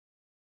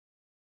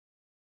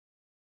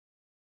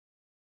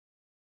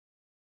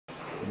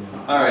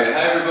Alright,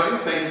 hi everybody,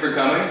 thank you for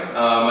coming.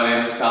 My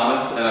name is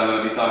Thomas and I'm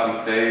going to be talking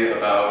today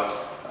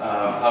about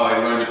how I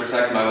learned to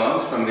protect my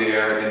lungs from the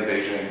air in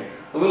Beijing.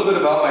 A little bit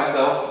about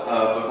myself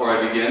before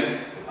I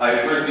begin. I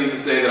first need to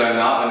say that I'm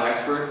not an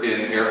expert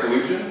in air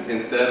pollution.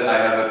 Instead, I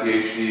have a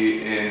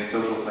PhD in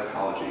social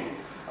psychology.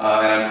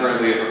 And I'm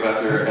currently a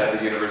professor at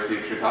the University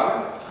of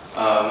Chicago,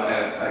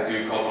 and I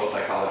do cultural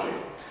psychology.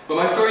 But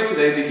my story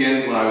today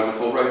begins when I was a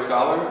Fulbright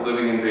scholar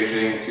living in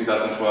Beijing in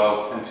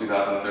 2012 and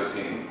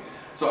 2013.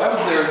 So I was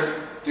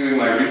there doing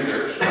my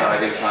research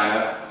in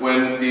China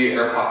when the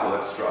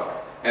airpocalypse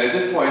struck. And at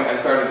this point, I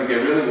started to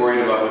get really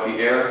worried about what the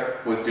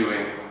air was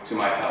doing to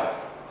my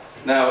health.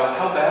 Now,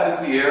 how bad is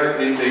the air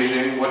in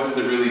Beijing? What does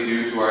it really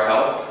do to our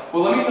health?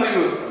 Well, let me tell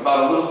you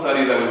about a little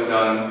study that was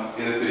done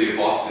in the city of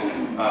Boston,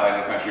 in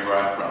the country where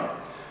I'm from.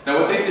 Now,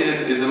 what they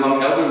did is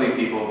among elderly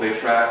people, they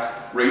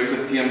tracked rates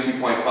of PM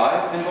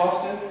 2.5 in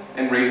Boston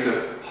and rates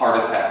of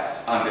heart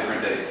attacks on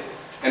different days.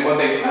 And what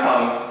they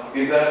found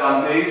is that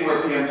on days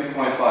where PM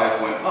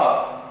 2.5 went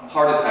up,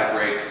 heart attack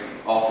rates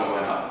also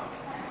went up.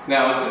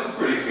 Now, this is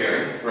pretty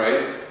scary,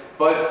 right?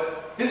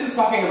 But this is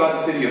talking about the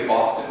city of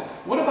Boston.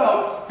 What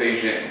about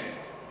Beijing?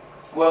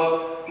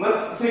 Well,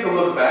 let's take a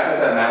look back at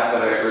that map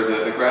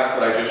or the graph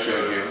that I just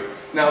showed you.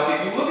 Now,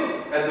 if you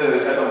look at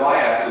the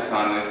y-axis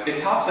on this,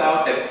 it tops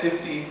out at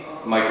 50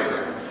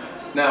 micrograms.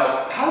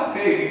 Now, how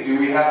big do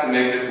we have to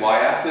make this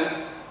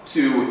y-axis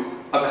to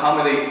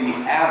accommodate the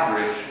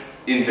average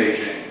in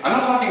Beijing? I'm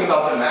not talking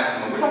about the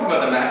maximum. We're talking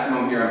about the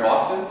maximum here in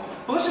Boston,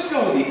 but let's just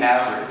go with the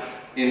average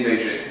in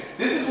Beijing.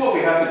 This is what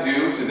we have to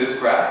do to this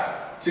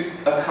graph to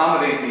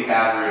accommodate the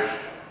average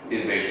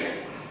in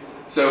Beijing.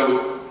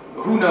 So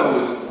who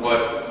knows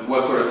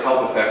what sort of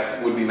health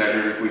effects would be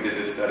measured if we did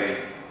this study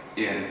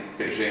in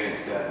Beijing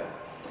instead.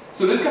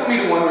 So this got me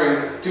to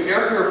wondering, do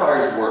air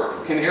purifiers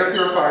work? Can air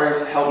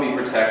purifiers help me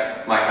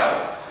protect my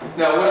health?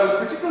 Now, what I was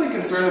particularly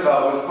concerned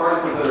about was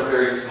particles that are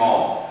very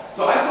small.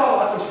 So I saw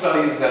lots of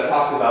studies that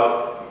talked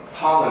about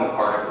pollen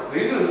particles.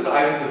 These are the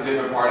sizes of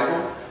different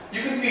particles.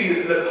 You can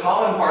see that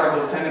pollen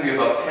particles tend to be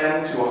about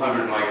 10 to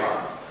 100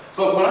 microns.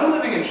 But when I'm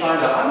living in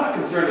China, I'm not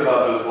concerned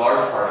about those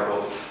large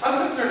particles.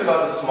 I'm concerned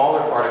about the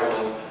smaller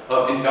particles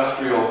of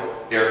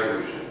industrial air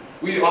pollution.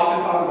 We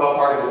often talk about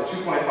particles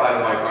 2.5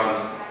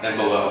 microns and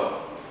below.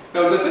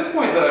 Now, it was at this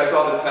point that I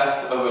saw the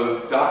test of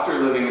a doctor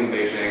living in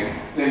Beijing.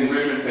 His name is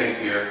Richard St.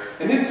 Cyr,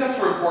 and his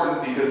tests were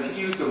important because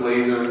he used a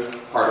laser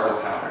particle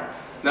counter.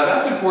 Now,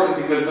 that's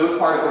important because those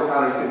particle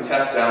counters can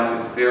test down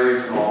to these very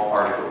small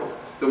particles,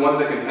 the ones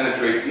that can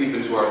penetrate deep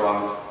into our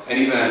lungs and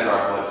even enter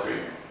our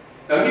bloodstream.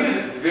 Now, he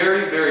did a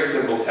very, very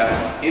simple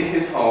test in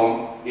his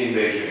home in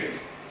Beijing.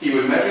 He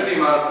would measure the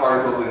amount of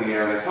particles in the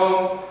air in his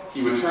home,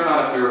 he would turn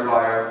on a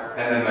purifier,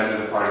 and then measure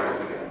the particles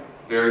again.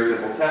 Very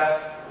simple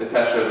test. The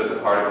test showed that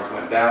the particles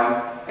went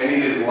down, and he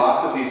did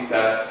lots of these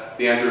tests.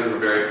 The answers were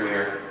very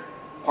clear.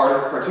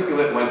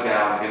 Particulate went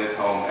down in his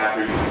home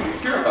after using these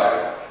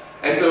purifiers.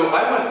 And so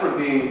I went from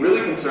being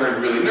really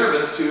concerned, really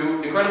nervous,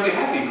 to incredibly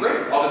happy.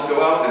 Great, I'll just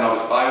go out and I'll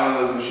just buy one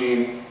of those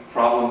machines,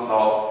 problem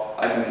solved,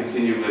 I can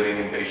continue living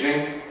in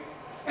Beijing.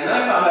 And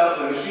then I found out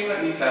the machine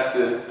that he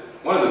tested,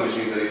 one of the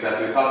machines that he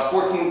tested, cost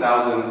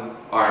 14,000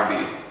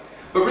 RMB.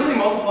 But really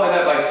multiply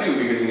that by 2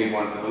 because you need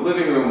one for the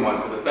living room,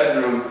 one for the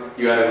bedroom,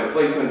 you add in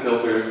replacement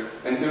filters,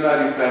 and soon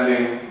I'd be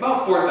spending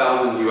about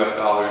 4,000 US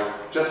dollars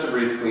just to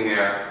breathe clean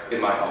air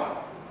in my home.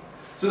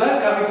 So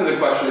that got me to the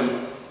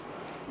question,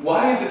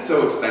 why is it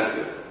so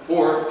expensive?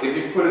 Or, if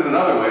you put it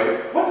another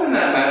way, what's in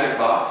that magic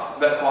box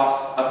that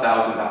costs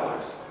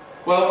 $1,000?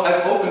 Well,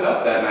 I've opened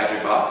up that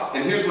magic box,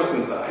 and here's what's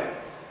inside.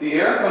 The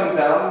air comes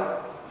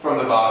down from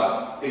the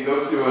bottom, it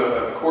goes through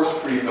a coarse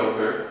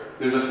pre-filter,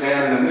 there's a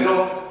fan in the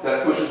middle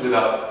that pushes it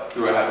up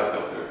through a Hepa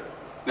filter.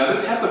 Now,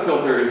 this Hepa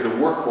filter is the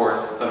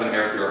workhorse of an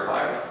air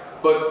purifier.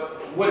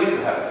 But what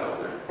is a Hepa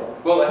filter?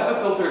 Well, a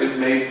Hepa filter is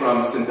made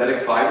from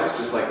synthetic fibers,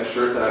 just like the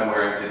shirt that I'm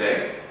wearing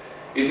today.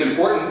 It's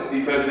important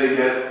because they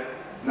get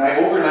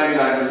over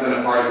 99%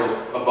 of particles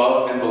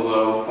above and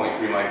below 0.3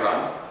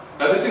 microns.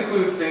 Now, this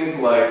includes things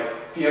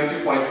like PM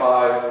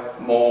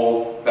 2.5,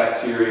 mold,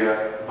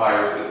 bacteria,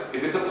 viruses.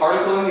 If it's a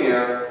particle in the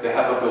air, the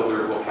Hepa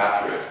filter will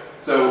capture it.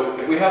 So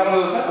if we have one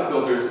of those Hepa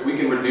filters, we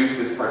can reduce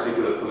this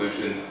particulate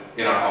pollution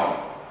in our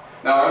home.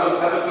 Now, are those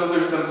Hepa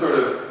filters some sort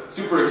of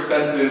super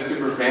expensive,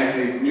 super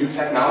fancy new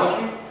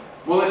technology?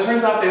 Well, it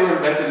turns out they were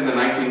invented in the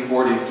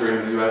 1940s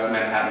during the US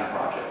Manhattan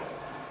Project.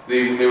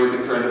 They were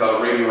concerned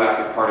about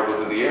radioactive particles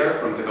in the air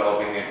from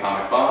developing the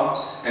atomic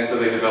bomb, and so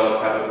they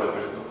developed Hepa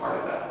filters as a part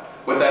of that.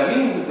 What that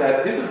means is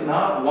that this is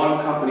not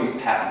one company's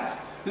patent.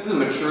 This is a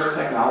mature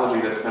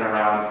technology that's been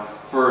around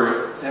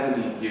for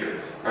 70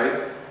 years,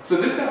 right? So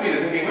this got me to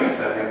thinking, wait a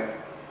second,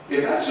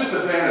 if that's just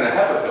a fan and a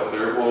Hepa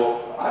filter,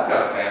 well, I've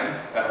got a fan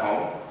at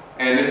home.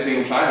 And this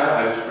being China,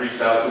 I just reached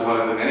out to one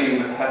of the many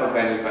Hepa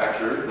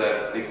manufacturers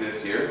that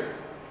exist here.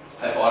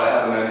 I bought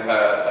a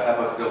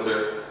Hepa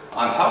filter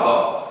on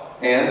Taobao,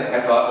 and I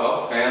thought,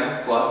 well,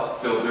 fan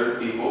plus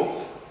filter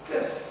equals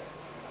this.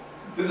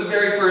 This is the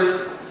very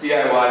first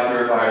DIY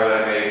purifier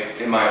that I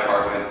made in my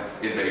apartment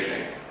in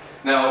Beijing.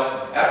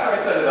 Now, after I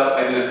set it up,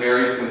 I did a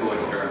very simple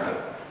experiment.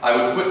 I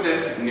would put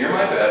this near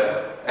my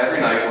bed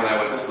every night when I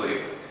went to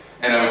sleep,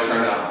 and I would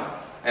turn it on.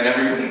 And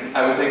every week,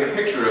 I would take a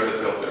picture of the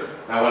filter.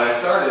 Now, when I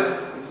started,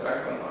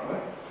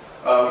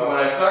 when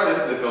I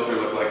started, the filter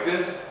looked like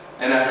this,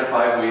 and after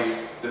 5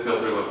 weeks, the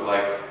filter looked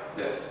like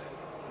this.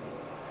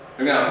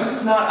 Now, this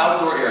is not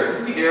outdoor air. This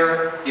is the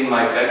air in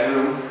my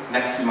bedroom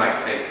next to my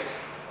face,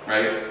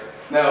 right?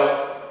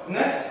 Now,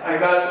 next, I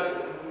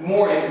got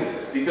more into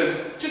this, because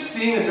just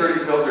seeing a dirty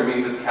filter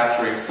means it's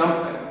capturing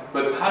something.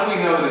 But how do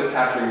we know that it's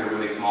capturing the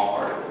really small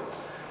particles?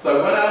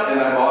 So I went out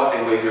and I bought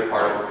a laser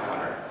particle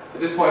counter. At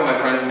this point, my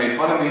friends made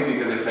fun of me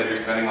because they said,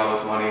 you're spending all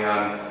this money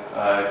on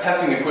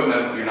testing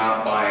equipment, you're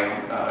not buying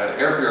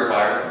air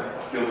purifiers,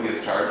 guilty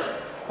as charged.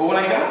 But when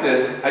I got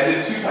this, I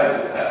did 2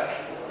 types of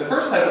tests. The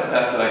first type of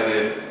test that I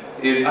did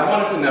is I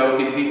wanted to know,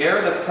 is the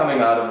air that's coming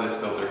out of this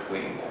filter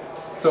clean?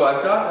 So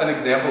I've got an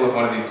example of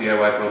one of these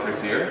DIY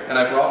filters here, and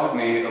I brought with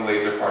me a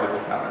laser particle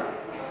counter.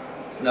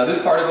 Now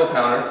this particle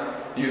counter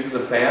uses a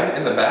fan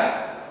in the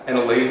back and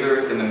a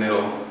laser in the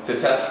middle to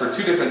test for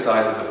 2 different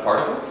sizes of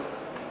particles.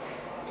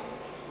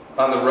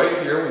 On the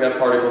right here, we have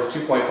particles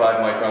 2.5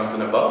 microns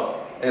and above,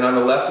 and on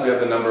the left, we have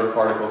the number of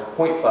particles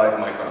 0.5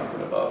 microns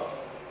and above.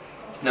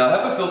 Now,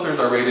 HEPA filters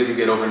are rated to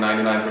get over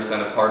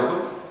 99% of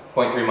particles,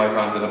 0.3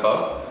 microns and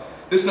above.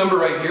 This number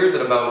right here is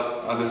at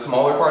about, on the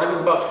smaller particles,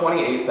 about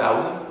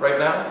 28,000 right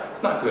now.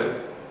 It's not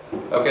good,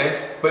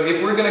 okay? But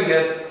if we're going to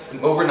get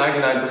over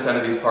 99%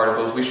 of these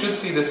particles, we should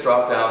see this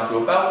drop down to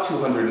about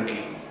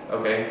 280,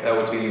 okay? That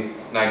would be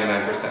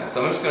 99%.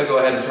 So I'm just going to go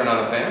ahead and turn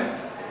on the fan.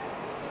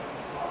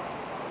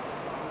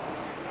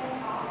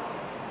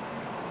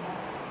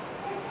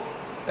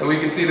 And we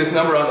can see this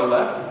number on the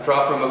left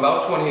drop from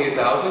about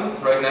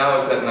 28,000. Right now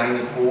it's at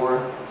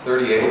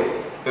 9438.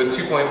 Those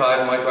 2.5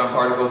 micron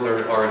particles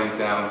are already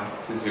down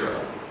to 0,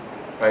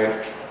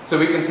 right? So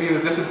we can see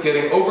that this is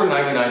getting over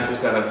 99%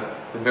 of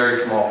the very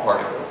small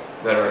particles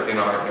that are in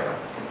our air.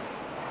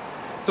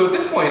 So at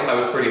this point I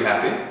was pretty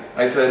happy.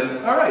 I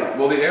said, all right,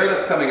 well the air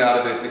that's coming out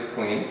of it is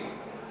clean,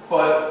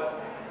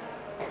 but,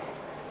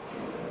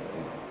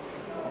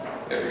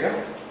 there we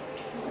go.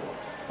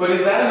 But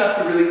is that enough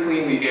to really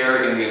clean the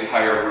air in the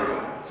entire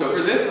room? So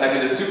for this, I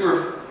did a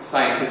super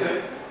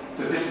scientific,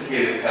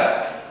 sophisticated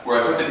test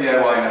where I put the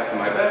DIY next to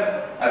my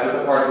bed, I put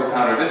the particle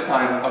counter this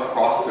time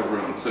across the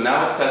room. So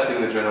now it's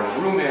testing the general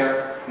room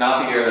air,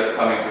 not the air that's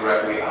coming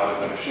directly out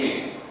of the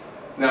machine.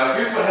 Now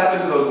here's what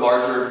happens to those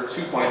larger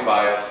 2.5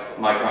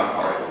 micron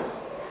particles.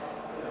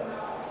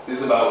 This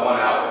is about 1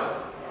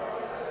 hour.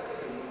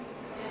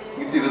 You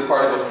can see those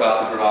particles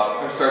start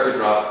to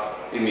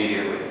drop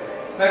immediately.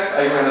 Next,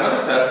 I ran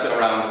another test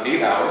around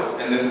 8 hours,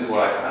 and this is what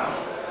I found.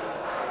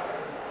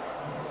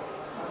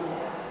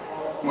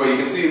 What you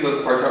can see is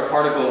those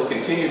particles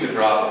continue to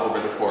drop over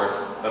the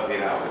course of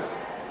 8 hours.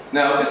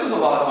 Now, this was a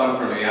lot of fun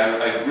for me.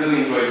 I really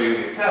enjoyed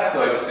doing these tests,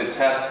 so I just did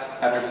test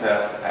after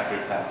test after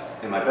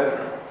test in my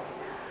bedroom.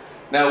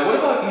 Now, what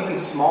about even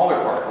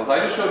smaller particles? I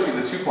just showed you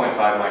the 2.5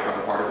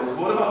 micron particles, but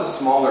what about the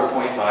smaller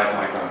 0.5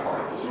 micron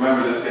particles?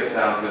 Remember, this gets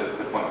down to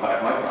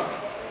 0.5 microns.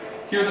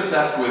 Here's a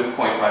test with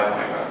 0.5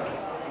 microns.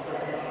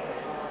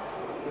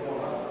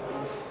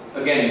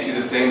 Again, you see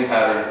the same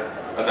pattern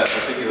of that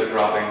particular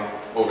dropping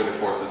over the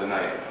course of the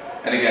night.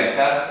 And again,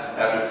 test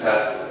after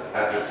test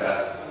after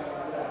test.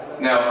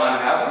 Now, on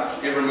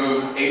average, it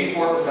removed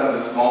 84% of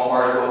the small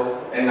particles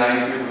and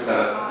 92%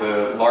 of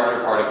the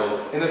larger particles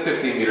in the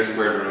 15 meter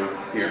squared room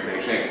here in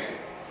Beijing.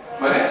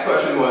 My next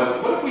question was,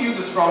 what if we use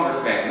a stronger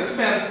fan? This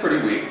fan's pretty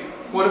weak.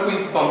 What if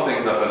we bump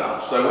things up a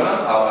notch? So I went on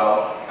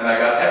Taobao, and I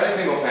got every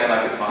single fan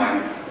I could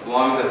find, as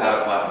long as it had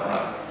a flat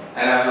front.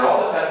 And after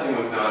all the testing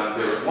was done,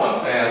 there was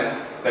one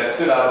fan that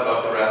stood out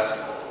above the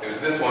rest. It was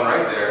this one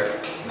right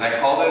there, and I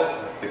called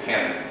it the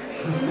cannon.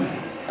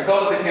 I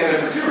called it the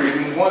cannon for 2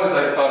 reasons. One is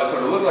I thought it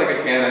sort of looked like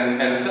a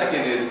cannon, and the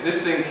second is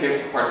this thing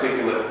kicked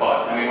particulate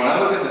butt. I mean, when I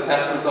looked at the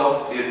test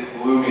results, it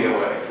blew me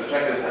away. So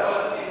check this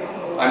out.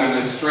 I mean,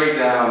 just straight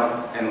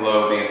down and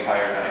low the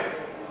entire night.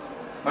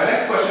 My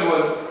next question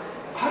was,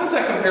 how does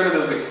that compare to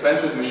those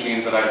expensive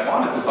machines that I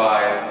wanted to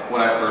buy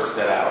when I first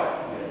set out?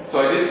 So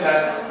I did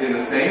tests in the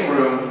same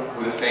room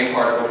with the same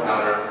particle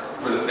counter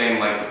for the same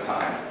length of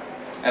time.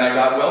 And I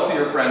got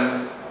wealthier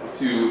friends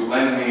to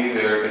lend me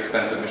their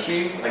expensive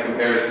machines. I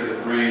compared it to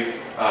the 3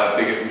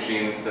 biggest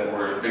machines that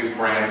were the biggest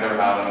brands that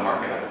were out on the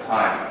market at the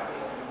time.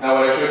 Now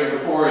what I showed you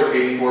before is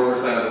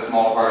 84% of the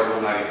small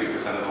particles,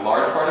 92% of the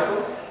large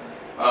particles.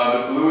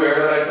 The blue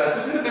air that I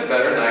tested did a bit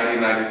better, 90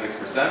 and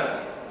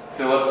 96%.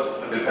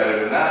 Philips, a bit better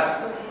than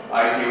that.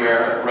 IQ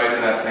air, right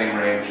in that same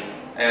range.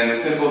 And the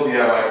simple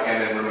DIY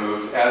cannon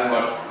removed as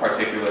much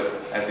particulate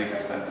as these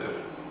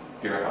expensive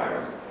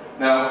purifiers.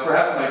 Now,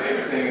 perhaps my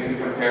favorite thing is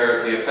to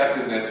compare the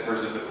effectiveness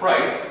versus the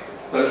price.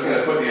 So I'm just going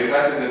to put the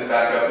effectiveness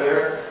back up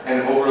there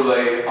and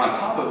overlay on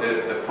top of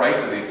it the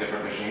price of these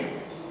different machines.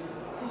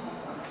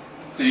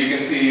 So you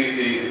can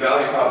see the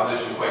value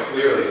proposition quite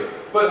clearly.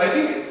 But I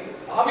think,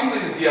 obviously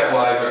the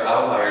DIYs are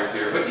outliers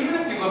here, but even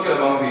if you look at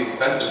among the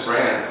expensive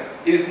brands,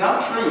 it is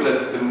not true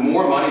that the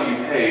more money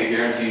you pay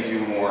guarantees you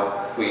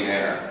more clean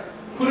air.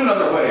 Put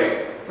another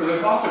way, for the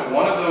cost of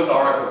one of those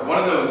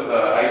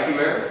IQ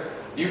Airs,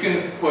 you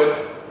can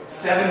put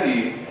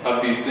 70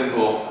 of these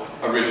simple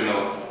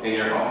originals in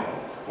your home.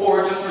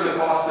 Or just for the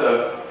cost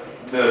of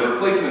the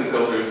replacement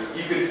filters,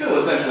 you could still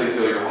essentially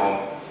fill your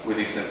home with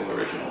these simple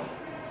originals.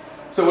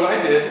 So what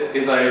I did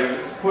is I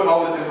put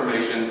all this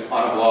information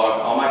on a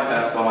blog, all my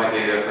tests, all my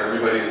data for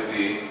everybody to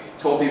see,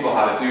 told people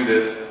how to do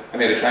this. I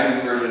made a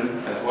Chinese version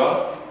as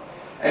well.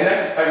 And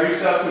next, I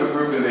reached out to a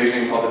group in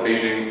Beijing called the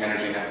Beijing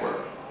Energy Network.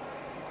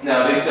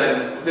 Now, they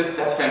said,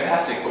 that's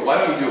fantastic, but why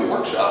don't you do a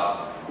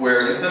workshop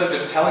where instead of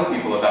just telling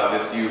people about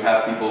this, you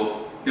have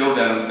people build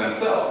them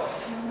themselves?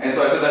 And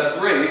so I said, that's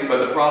great,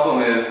 but the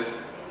problem is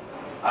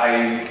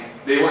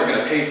they weren't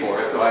going to pay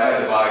for it, so I had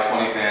to buy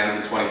 20 fans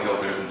and 20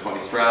 filters and 20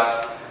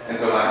 straps. And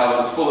so my house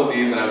was full of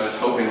these, and I was just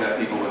hoping that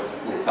people would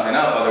sign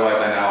up, otherwise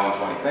I now own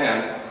 20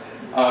 fans.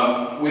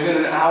 Within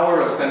an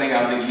hour of sending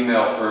out the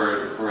email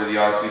for the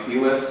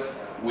RSVP list,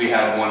 we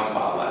had one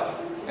spot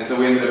left. And so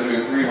we ended up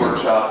doing 3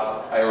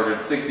 workshops. I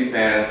ordered 60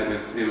 fans.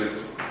 It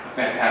was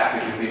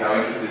fantastic to see how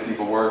interested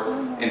people were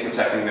in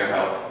protecting their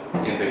health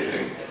in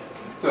Beijing.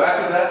 So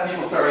after that,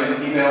 people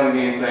started emailing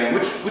me and saying,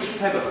 which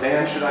type of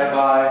fan should I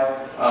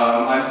buy?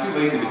 I'm too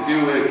lazy to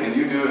do it. Can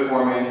you do it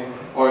for me?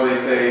 Or they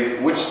say,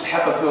 which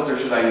Hepa filter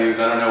should I use?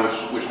 I don't know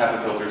which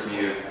Hepa filter to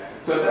use.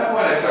 So at that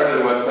point, I started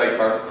a website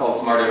called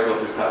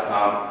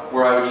smartairfilters.com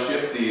where I would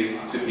ship these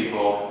to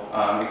people,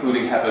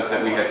 including Hepas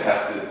that we had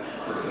tested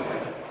personally.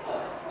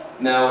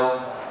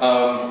 Now,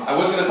 I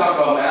was going to talk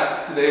about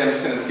masks today. I'm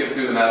just going to skip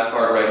through the mask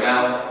part right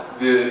now.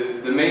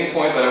 The main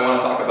point that I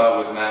want to talk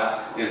about with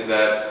masks is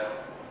that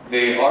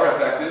they are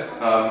effective.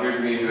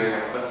 Here's me doing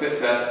a fit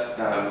test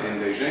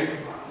in Beijing.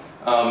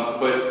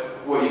 But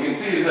what you can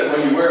see is that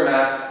when you wear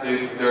masks,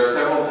 there are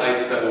several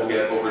types that will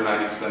get over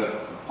 90%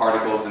 of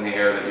particles in the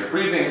air that you're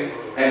breathing.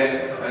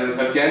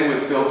 And again,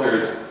 with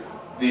filters,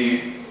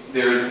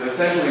 there's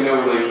essentially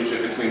no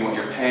relationship between what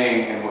you're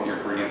paying and what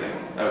you're breathing.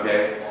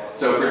 Okay?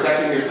 So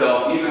protecting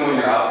yourself, even when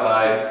you're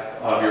outside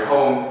of your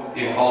home,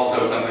 is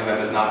also something that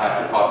does not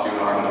have to cost you an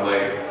arm and a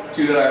leg.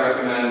 2 that I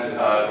recommend,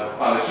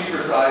 on the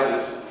cheaper side,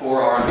 this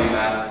 4 RMB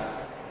mask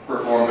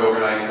performed over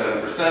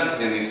 97%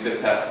 in these fit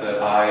tests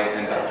that I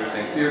and Dr.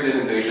 St. Cyr did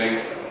in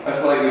Beijing. A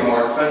slightly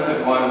more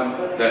expensive one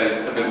that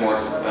is a bit more,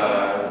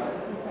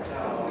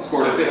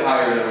 scored a bit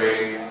higher in the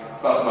ratings,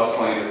 costs about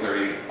 20 to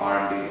 30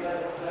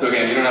 RMB. So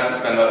again, you don't have to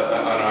spend an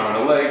arm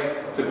and a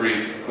leg to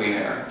breathe clean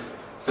air.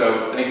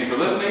 So thank you for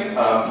listening.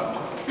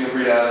 Feel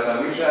free to add us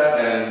on WeChat,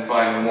 and